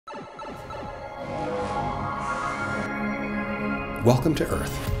Welcome to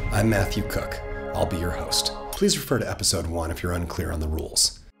Earth. I'm Matthew Cooke. I'll be your host. Please refer to episode 1 if you're unclear on the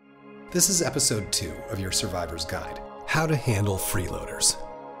rules. This is episode 2 of your Survivor's Guide, How to Handle Freeloaders.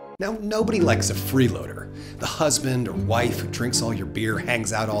 Now, nobody likes a freeloader. The husband or wife who drinks all your beer,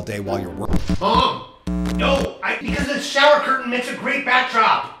 hangs out all day while you're working. Mom! No! Because the shower curtain makes a great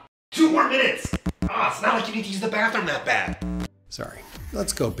backdrop! 2 more minutes! It's not like you need to use the bathroom that bad. Sorry,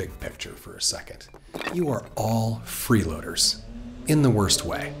 let's go big picture for a second. You are all freeloaders. In the worst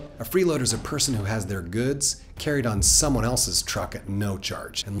way. A freeloader is a person who has their goods carried on someone else's truck at no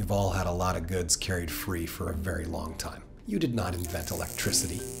charge. And you've all had a lot of goods carried free for a very long time. You did not invent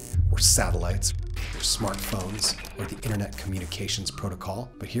electricity, or satellites, or smartphones, or the internet communications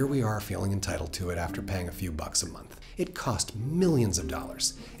protocol, but here we are feeling entitled to it after paying a few bucks a month. It cost millions of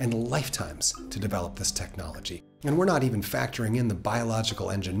dollars and lifetimes to develop this technology. And we're not even factoring in the biological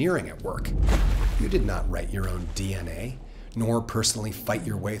engineering at work. You did not write your own DNA, nor personally fight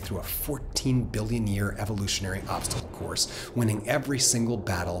your way through a 14 billion year evolutionary obstacle course, winning every single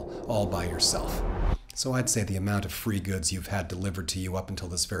battle all by yourself. So I'd say the amount of free goods you've had delivered to you up until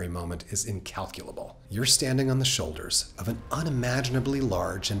this very moment is incalculable. You're standing on the shoulders of an unimaginably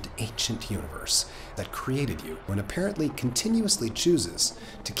large and ancient universe that created you and apparently continuously chooses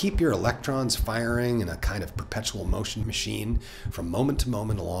to keep your electrons firing in a kind of perpetual motion machine from moment to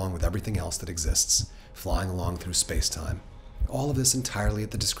moment along with everything else that exists, flying along through space-time. All of this entirely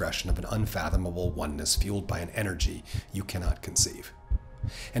at the discretion of an unfathomable oneness fueled by an energy you cannot conceive.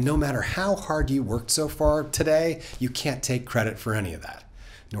 And no matter how hard you worked so far today, you can't take credit for any of that.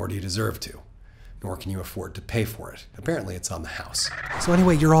 Nor do you deserve to. Nor can you afford to pay for it. Apparently it's on the house. So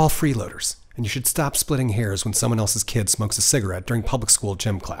anyway, you're all freeloaders. And you should stop splitting hairs when someone else's kid smokes a cigarette during public school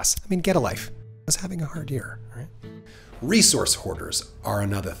gym class. I mean, get a life. I was having a hard year, right? Resource hoarders are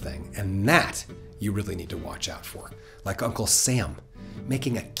another thing, and that you really need to watch out for. Like Uncle Sam,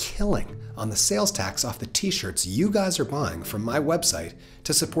 making a killing on the sales tax off the t-shirts you guys are buying from my website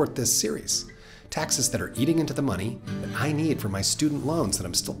to support this series. Taxes that are eating into the money that I need for my student loans that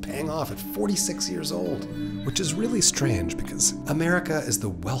I'm still paying off at 46 years old. Which is really strange because America is the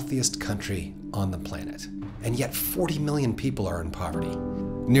wealthiest country on the planet. And yet 40 million people are in poverty.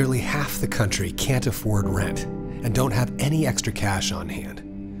 Nearly half the country can't afford rent and don't have any extra cash on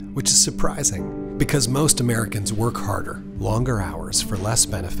hand, which is surprising. Because most Americans work harder, longer hours for less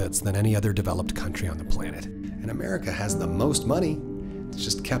benefits than any other developed country on the planet. And America has the most money. It's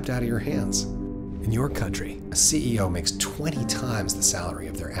just kept out of your hands. In your country, a CEO makes 20 times the salary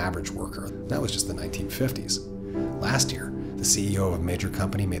of their average worker. That was just the 1950s. Last year, the CEO of a major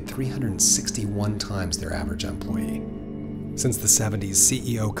company made 361 times their average employee. Since the 70s,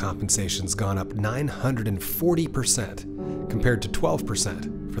 CEO compensation's gone up 940% compared to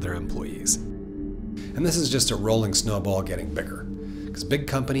 12% for their employees. And this is just a rolling snowball getting bigger, because big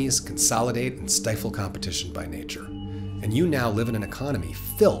companies consolidate and stifle competition by nature. And you now live in an economy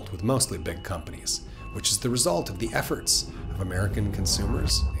filled with mostly big companies, which is the result of the efforts of American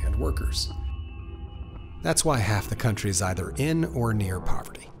consumers and workers. That's why half the country is either in or near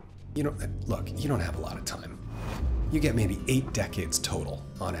poverty. Look, you don't have a lot of time. You get maybe 8 decades total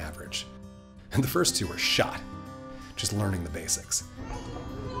on average. And the first 2 are shot, just learning the basics.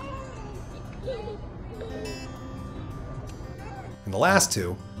 And the last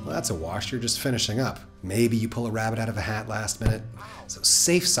 2, well, that's a wash. You're just finishing up. Maybe you pull a rabbit out of a hat last minute. So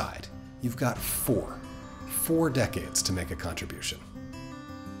safe side, you've got 4 decades to make a contribution.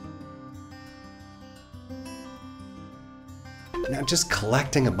 Now, just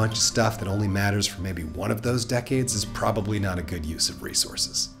collecting a bunch of stuff that only matters for maybe one of those decades is probably not a good use of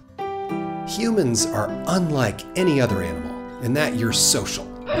resources. Humans are unlike any other animal in that you're social.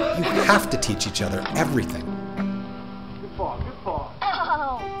 You have to teach each other everything.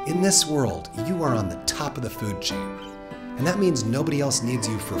 In this world, you are on the top of the food chain, and that means nobody else needs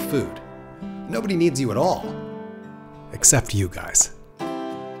you for food. Nobody needs you at all. Except you guys.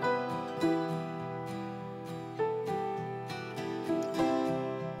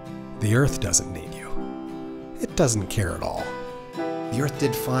 The Earth doesn't need you. It doesn't care at all. The Earth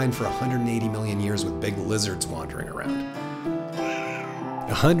did fine for 180 million years with big lizards wandering around.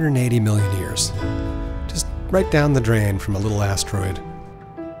 180 million years. Just right down the drain from a little asteroid.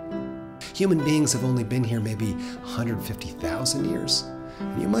 Human beings have only been here maybe 150,000 years,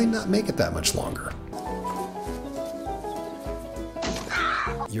 and you might not make it that much longer.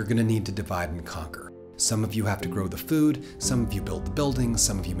 You're gonna need to divide and conquer. Some of you have to grow the food, some of you build the buildings,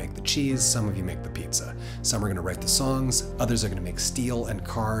 some of you make the cheese, some of you make the pizza. Some are gonna write the songs, others are gonna make steel and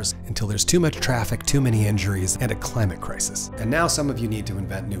cars, until there's too much traffic, too many injuries, and a climate crisis. And now some of you need to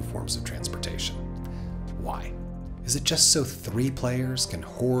invent new forms of transportation. Why? Is it just so 3 players can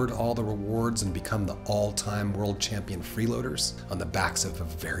hoard all the rewards and become the all-time world champion freeloaders on the backs of a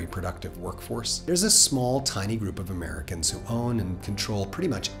very productive workforce? There's a small, tiny group of Americans who own and control pretty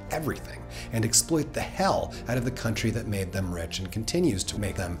much everything and exploit the hell out of the country that made them rich and continues to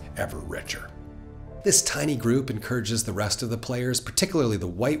make them ever richer. This tiny group encourages the rest of the players, particularly the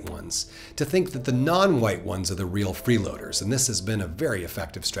white ones, to think that the non-white ones are the real freeloaders, and this has been a very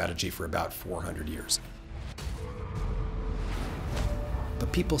effective strategy for about 400 years.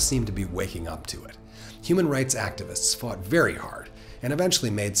 But people seem to be waking up to it. Human rights activists fought very hard and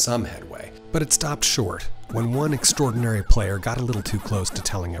eventually made some headway, but it stopped short when one extraordinary player got a little too close to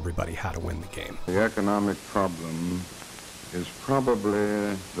telling everybody how to win the game. The economic problem is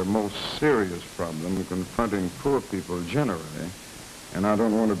probably the most serious problem confronting poor people generally. And I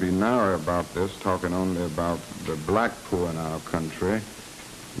don't want to be narrow about this, talking only about the black poor in our country,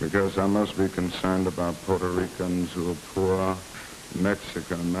 because I must be concerned about Puerto Ricans who are poor,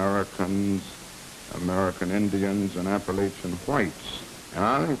 Mexican Americans, American Indians, and Appalachian whites. And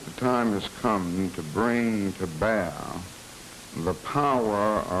I think the time has come to bring to bear the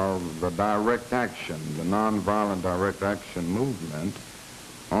power of the direct action, the nonviolent direct action movement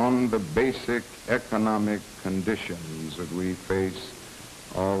on the basic economic conditions that we face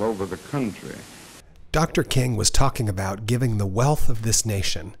all over the country. Dr. King was talking about giving the wealth of this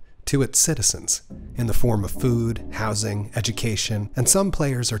nation to its citizens in the form of food, housing, education, and some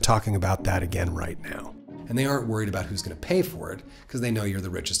players are talking about that again right now. And they aren't worried about who's going to pay for it because they know you're the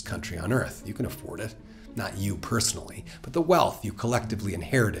richest country on earth. You can afford it. Not you personally, but the wealth you collectively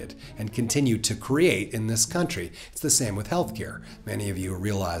inherited and continue to create in this country. It's the same with healthcare. Many of you are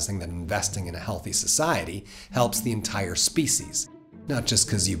realizing that investing in a healthy society helps the entire species, not just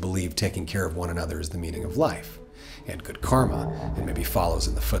because you believe taking care of one another is the meaning of life and good karma, and maybe follows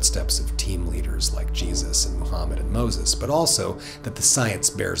in the footsteps of team leaders like Jesus and Muhammad and Moses, but also that the science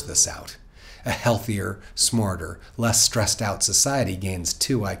bears this out. A healthier, smarter, less stressed out society gains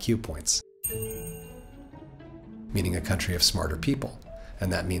 2 IQ points, meaning a country of smarter people,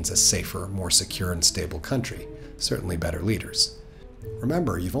 and that means a safer, more secure and stable country, certainly better leaders.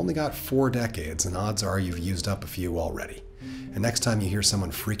 Remember, you've only got 4 decades, and odds are you've used up a few already. And next time you hear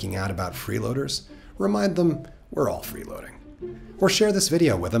someone freaking out about freeloaders, remind them we're all freeloading. Or share this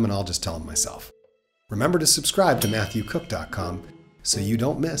video with them and I'll just tell them myself. Remember to subscribe to MatthewCooke.com so you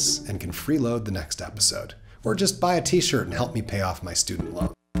don't miss and can freeload the next episode. Or just buy a t-shirt and help me pay off my student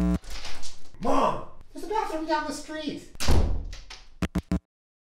loan. Mom, there's a bathroom down the street.